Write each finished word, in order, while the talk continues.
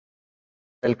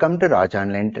Welcome to Raj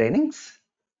Online Trainings.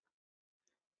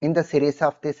 In the series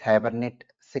of this Hibernate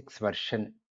 6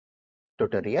 version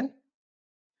tutorial,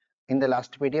 in the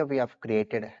last video we have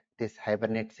created this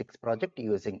Hibernate 6 project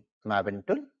using Maven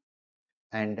tool,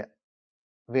 and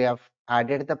we have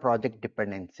added the project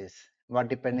dependencies. What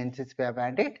dependencies we have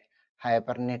added?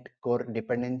 Hibernate core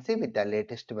dependency with the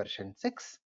latest version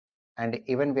 6, and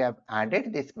even we have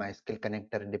added this MySQL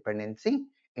connector dependency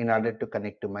in order to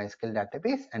connect to MySQL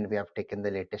database, and we have taken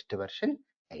the latest version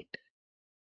 8.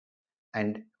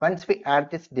 And once we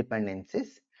add these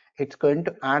dependencies, it's going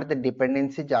to add the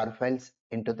dependency jar files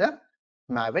into the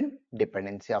Maven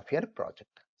dependency of your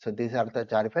project. So these are the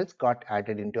jar files got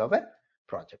added into our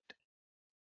project.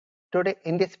 Today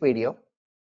in this video,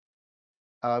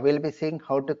 we'll be seeing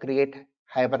how to create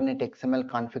Hibernate XML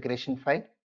configuration file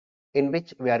in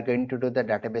which we are going to do the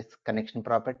database connection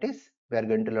properties. We are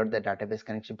going to load the database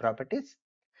connection properties,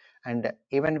 and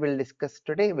even we'll discuss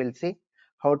today, we'll see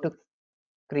how to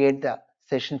create the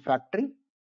SessionFactory.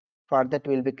 For that,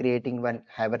 we'll be creating one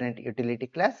Hibernate utility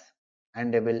class,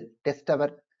 and we'll test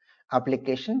our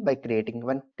application by creating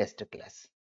one test class.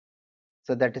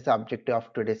 So that is the objective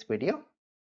of today's video.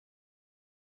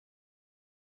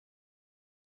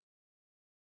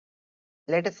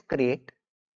 Let us create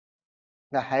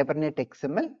the Hibernate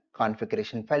XML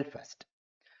configuration file first.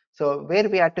 So where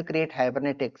we have to create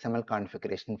Hibernate XML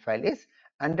configuration file is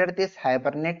under this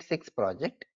Hibernate 6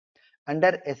 project,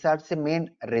 under SRC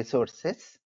main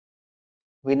resources,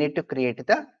 we need to create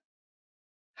the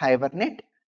Hibernate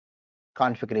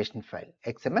configuration file,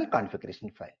 XML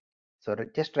configuration file. So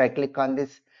just right click on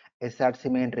this SRC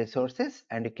main resources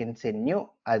and you can say new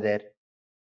other.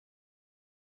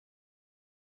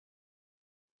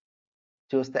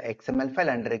 Choose the XML file.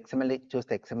 Under XML, choose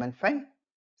the XML file.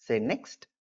 Say next.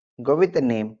 Go with the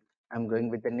name. I'm going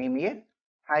with the name here,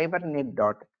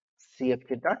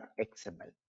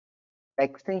 hibernate.cfg.xml. The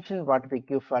extension what we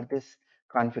give for this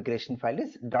configuration file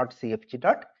is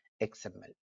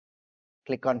 .cfg.xml.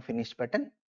 Click on finish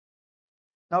button.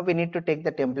 Now we need to take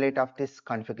the template of this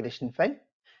configuration file.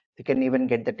 You can even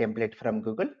get the template from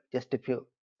Google. Just if you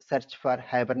search for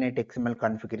Hibernate XML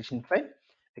configuration file,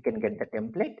 you can get the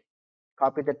template.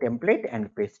 Copy the template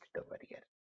and paste it over here.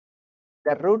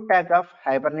 The root tag of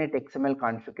Hibernate XML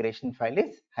configuration file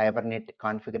is Hibernate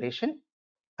configuration.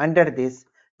 Under this,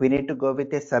 we need to go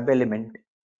with a sub element,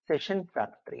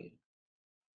 SessionFactory.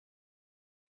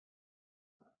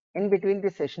 In between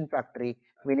the SessionFactory,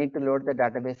 we need to load the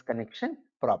database connection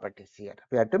properties here.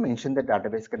 We have to mention the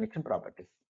database connection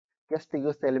properties. Just to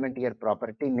use the element here,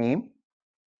 property name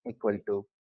equal to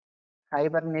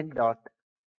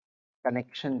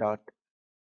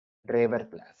hibernate.connection.driver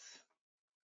class.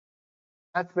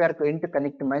 As we are going to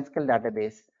connect to MySQL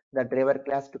database, the driver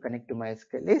class to connect to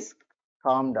MySQL is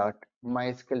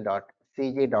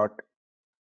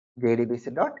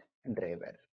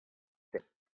com.mysql.cj.jdbc.driver.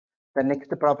 The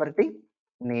next property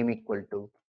name equal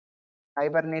to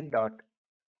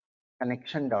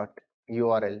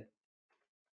hibernate.connection.url.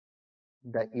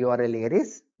 The URL here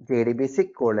is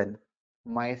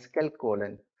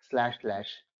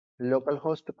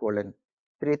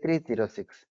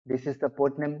jdbc://localhost:3306. This is the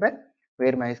port number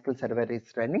where MySQL server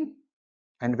is running,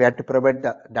 and we have to provide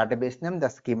the database name, the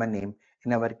schema name.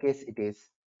 In our case, it is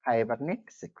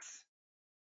Hibernate 6.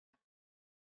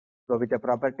 Go with the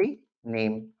property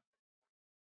name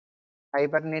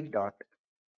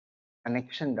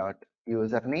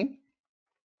hibernate.connection.username.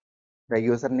 The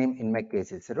username in my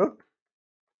case is root.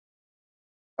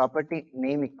 Property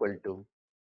name equal to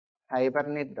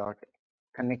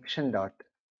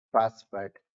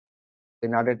hibernate.connection.password.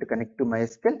 In order to connect to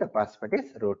MySQL, the password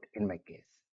is root in my case.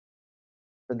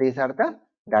 So these are the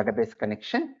database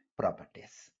connection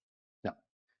properties. Now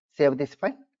save this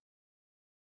file.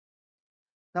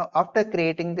 Now after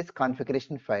creating this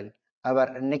configuration file,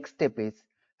 our next step is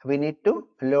we need to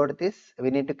load this.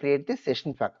 We need to create this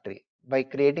SessionFactory. By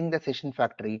creating the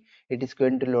SessionFactory, it is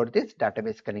going to load this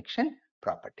database connection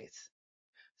properties.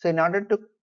 So in order to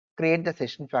create the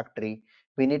SessionFactory,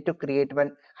 we need to create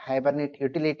one Hibernate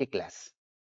utility class.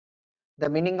 The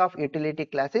meaning of utility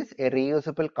class is a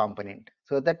reusable component,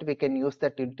 so that we can use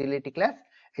that utility class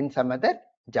in some other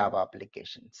Java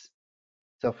applications.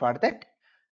 So for that,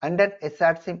 under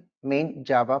SRC main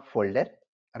Java folder,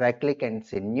 right click and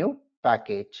say new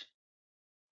package.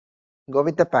 Go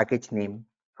with the package name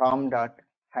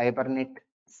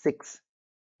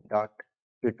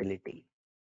com.hibernate6.utility.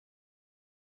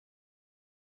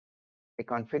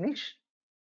 Click on finish.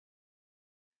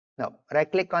 Now right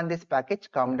click on this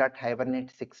package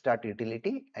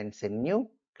com.hibernate6.utility and say new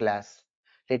class.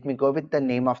 Let me go with the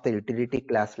name of the utility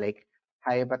class like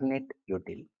Hibernate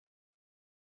util.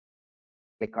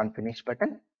 Click on finish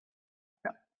button.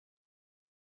 Now,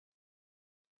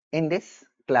 in this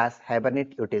class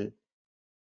Hibernate util,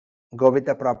 go with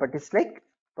the properties like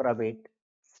provide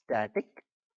static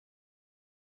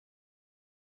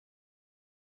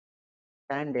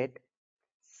standard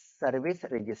service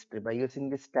registry. By using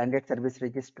this standard service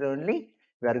registry only,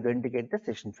 we are going to get the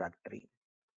session factory.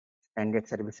 Standard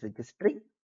service registry.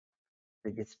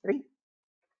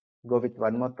 Go with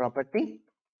one more property,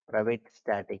 provide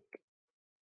static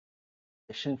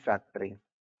session factory.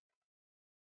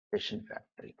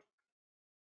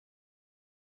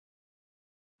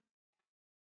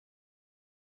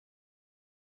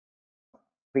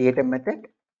 Create a method,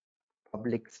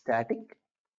 public static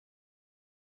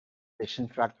session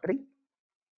factory,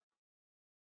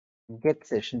 get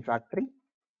session factory.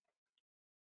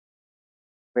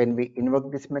 When we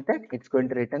invoke this method, it's going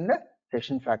to return the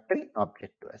session factory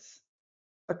object to us.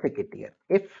 So check it here.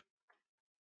 If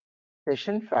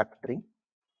session factory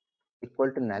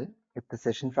equal to null, if the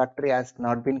session factory has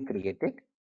not been created,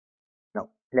 now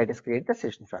let us create the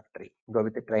session factory. Go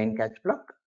with the try and catch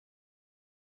block.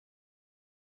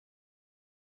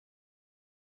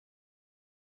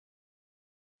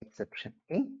 Exception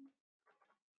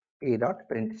A dot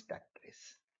print stack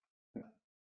trace.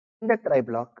 In the try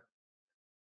block,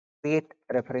 create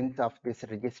reference of this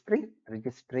registry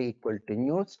equal to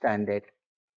new standard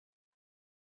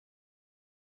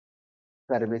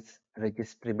service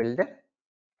registry builder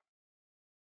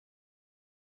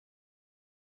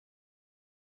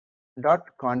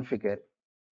dot configure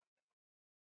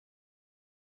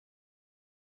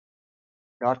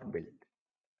dot build.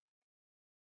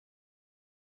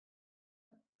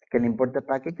 I can import the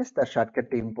packages. The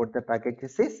shortcut to import the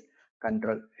packages is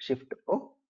Control Shift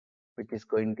O, which is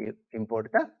going to import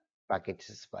the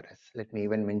packages for us. Let me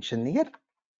even mention here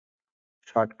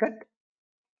shortcut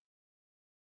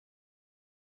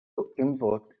to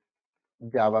import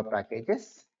Java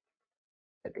packages,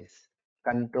 that is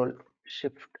Control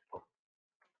Shift O.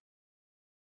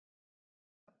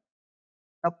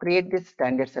 Now create this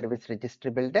standard service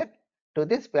registry builder. To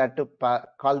this, we have to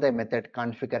call the method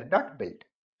configure.build.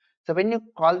 So when you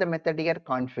call the method here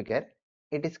configure,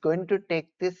 it is going to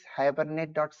take this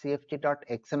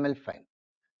hibernate.cfg.xml file.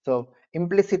 So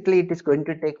implicitly, it is going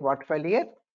to take what file here?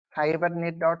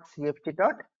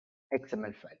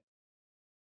 Hibernate.cfg.xml file.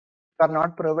 We are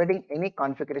not providing any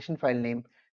configuration file name.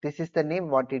 This is the name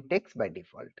what it takes by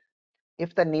default.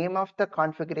 If the name of the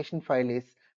configuration file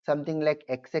is something like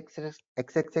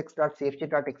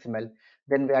xxx.cfg.xml,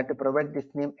 then we have to provide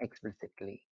this name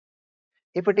explicitly.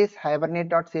 If it is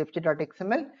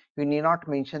hibernate.cfg.xml, you need not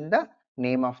mention the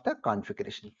name of the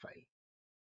configuration file.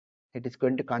 It is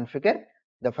going to configure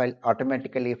the file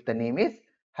automatically if the name is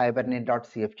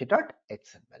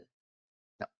hibernate.cfg.xml.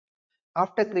 Now,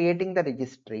 after creating the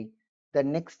registry, the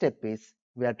next step is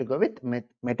we have to go with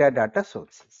metadata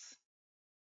sources.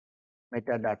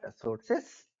 Metadata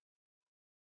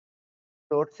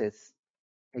sources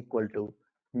equal to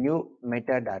new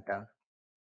metadata.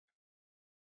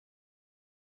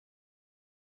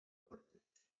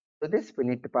 So this we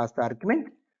need to pass the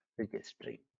argument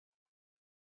registry.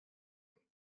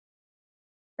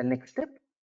 The next step,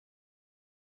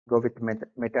 go with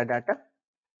metadata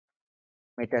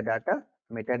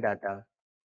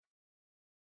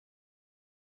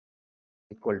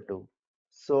equal to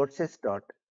sources dot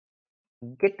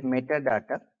get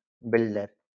metadata builder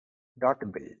dot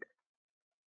build.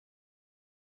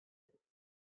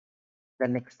 The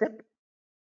next step,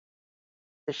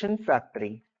 session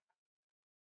factory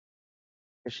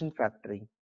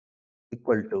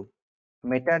equal to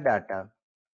metadata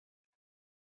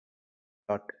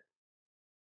dot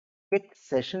get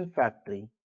session factory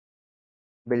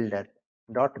builder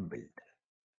dot build.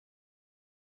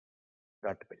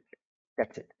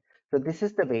 That's it. So this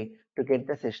is the way to get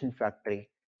the session factory.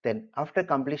 Then after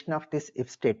completion of this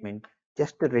if statement,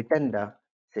 just to return the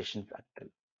session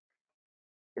factory.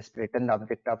 Just return the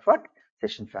object of what?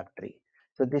 Session factory.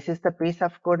 So this is the piece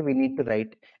of code we need to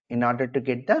write in order to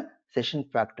get the session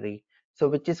factory. So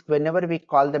which is whenever we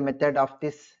call the method of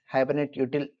this Hibernate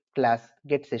util class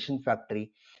get session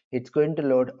factory, it's going to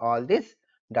load all these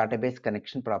database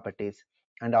connection properties,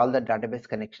 and all the database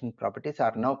connection properties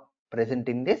are now present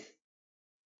in this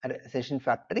session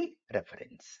factory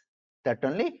reference. That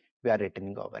only we are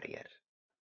returning over here.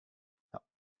 Now,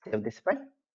 save this file.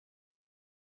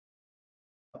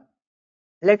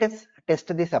 Let us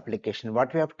test this application.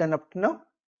 What we have done up to now,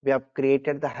 we have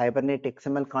created the Hibernate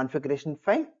XML configuration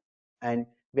file, and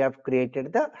we have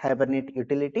created the Hibernate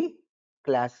utility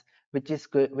class,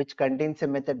 which contains a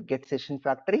method get session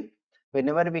factory.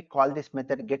 whenever we call this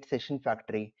method get session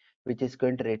factory, which is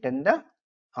going to return the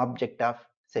object of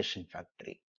session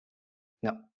factory.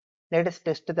 Now, let us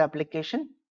test the application.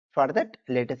 For that,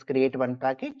 let us create one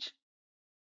package,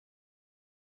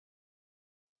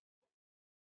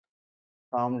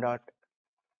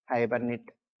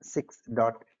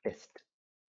 form.hibernate6.test.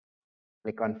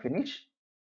 Click on finish.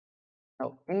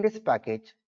 Now, in this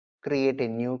package, create a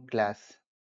new class,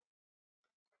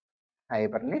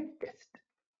 Hibernate test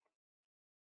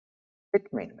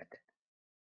with main method.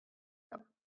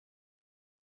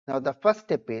 Now, the first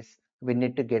step is we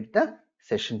need to get the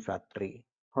session factory.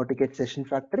 How to get session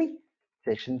factory?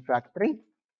 Session factory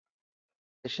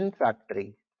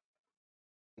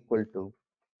equal to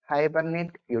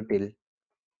Hibernate util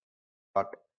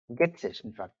dot get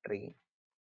session factory.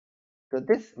 So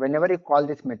this, whenever you call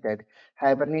this method,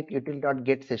 Hibernate util dot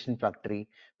get session factory,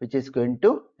 which is going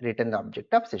to return the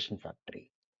object of session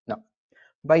factory. Now,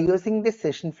 by using this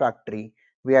session factory,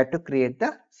 we have to create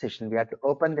the session. We have to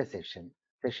open the session.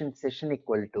 Session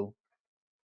equal to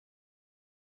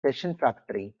session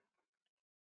factory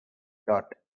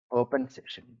dot open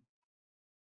session.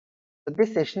 So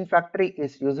this session factory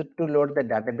is used to load the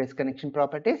database connection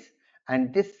properties,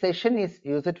 and this session is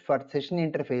used for session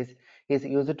interface is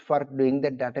used for doing the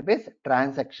database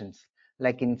transactions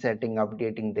like inserting,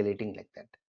 updating, deleting, like that.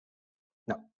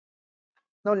 Now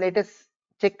let us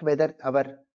check whether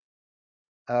our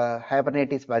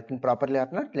Hibernate is working properly or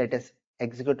not. Let us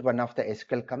execute one of the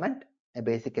SQL command, a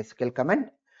basic SQL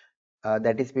command.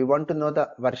 That is, we want to know the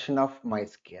version of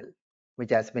MySQL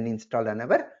which has been installed on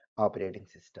our operating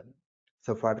system.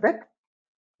 So for that,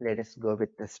 let us go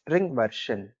with the string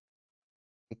version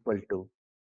equal to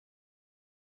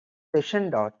session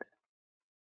dot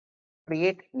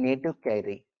create native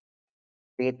query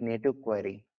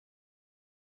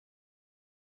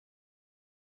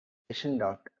session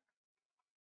dot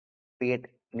create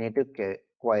native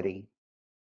query,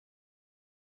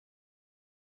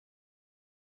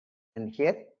 and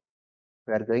here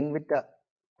we are going with the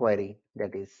query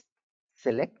that is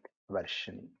select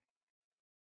version.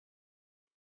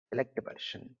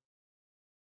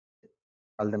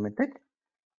 Call the method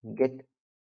get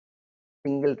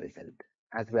single result.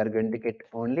 As we are going to get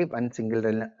only one single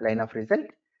line of result,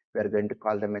 we are going to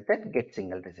call the method get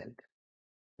single result.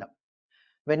 Now,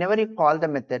 whenever you call the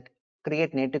method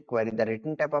create native query, the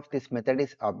return type of this method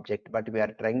is object, but we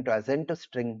are trying to assign to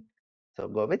string, so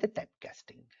go with the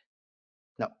typecasting.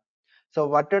 Now, so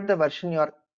whatever the version you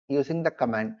are using the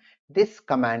command, this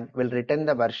command will return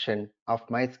the version of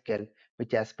MySQL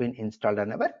which has been installed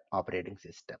on our operating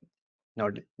system. Now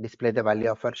display the value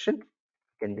of version. You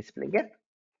can display here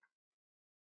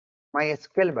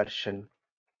MySQL version.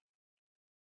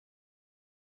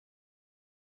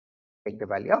 Take the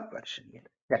value of version here.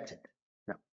 That's it.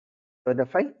 Now go to the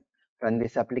file, run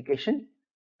this application,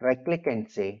 right click and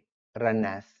say run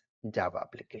as Java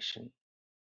application.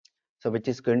 So which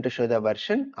is going to show the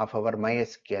version of our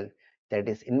MySQL, that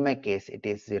is in my case it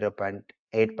is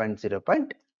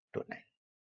 0.8.0.29.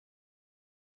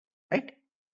 Right?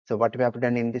 So what we have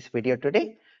done in this video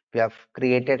today, we have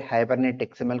created Hibernate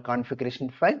XML configuration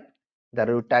file. The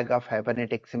root tag of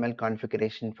Hibernate XML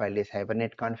configuration file is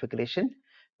Hibernate configuration.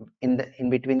 In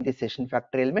between the session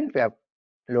factory element, we have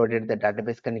loaded the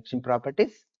database connection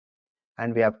properties,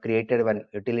 and we have created one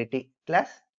utility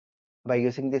class. By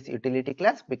using this utility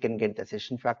class, we can get the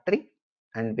session factory,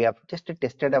 and we have just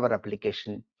tested our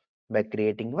application by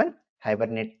creating one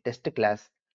Hibernate test class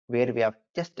where we have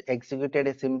just executed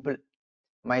a simple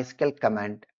MySQL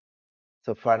command.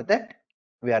 So for that,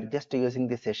 we are just using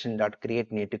the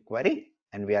session.create native query,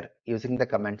 and we are using the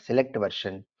command select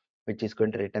version, which is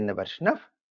going to return the version of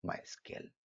MySQL.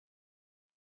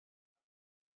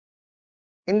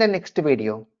 In the next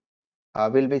video,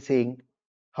 we'll be seeing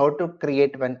how to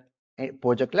create one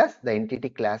Pojo class, the entity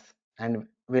class, and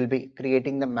we'll be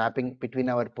creating the mapping between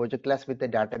our Pojo class with the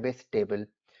database table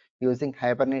using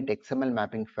Hibernate XML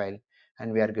mapping file,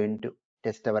 and we are going to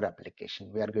test our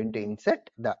application. We are going to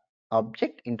insert the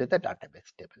object into the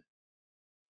database table.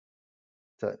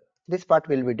 So this part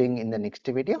we'll be doing in the next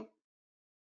video.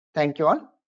 Thank you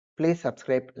all. Please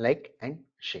subscribe, like, and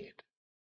share.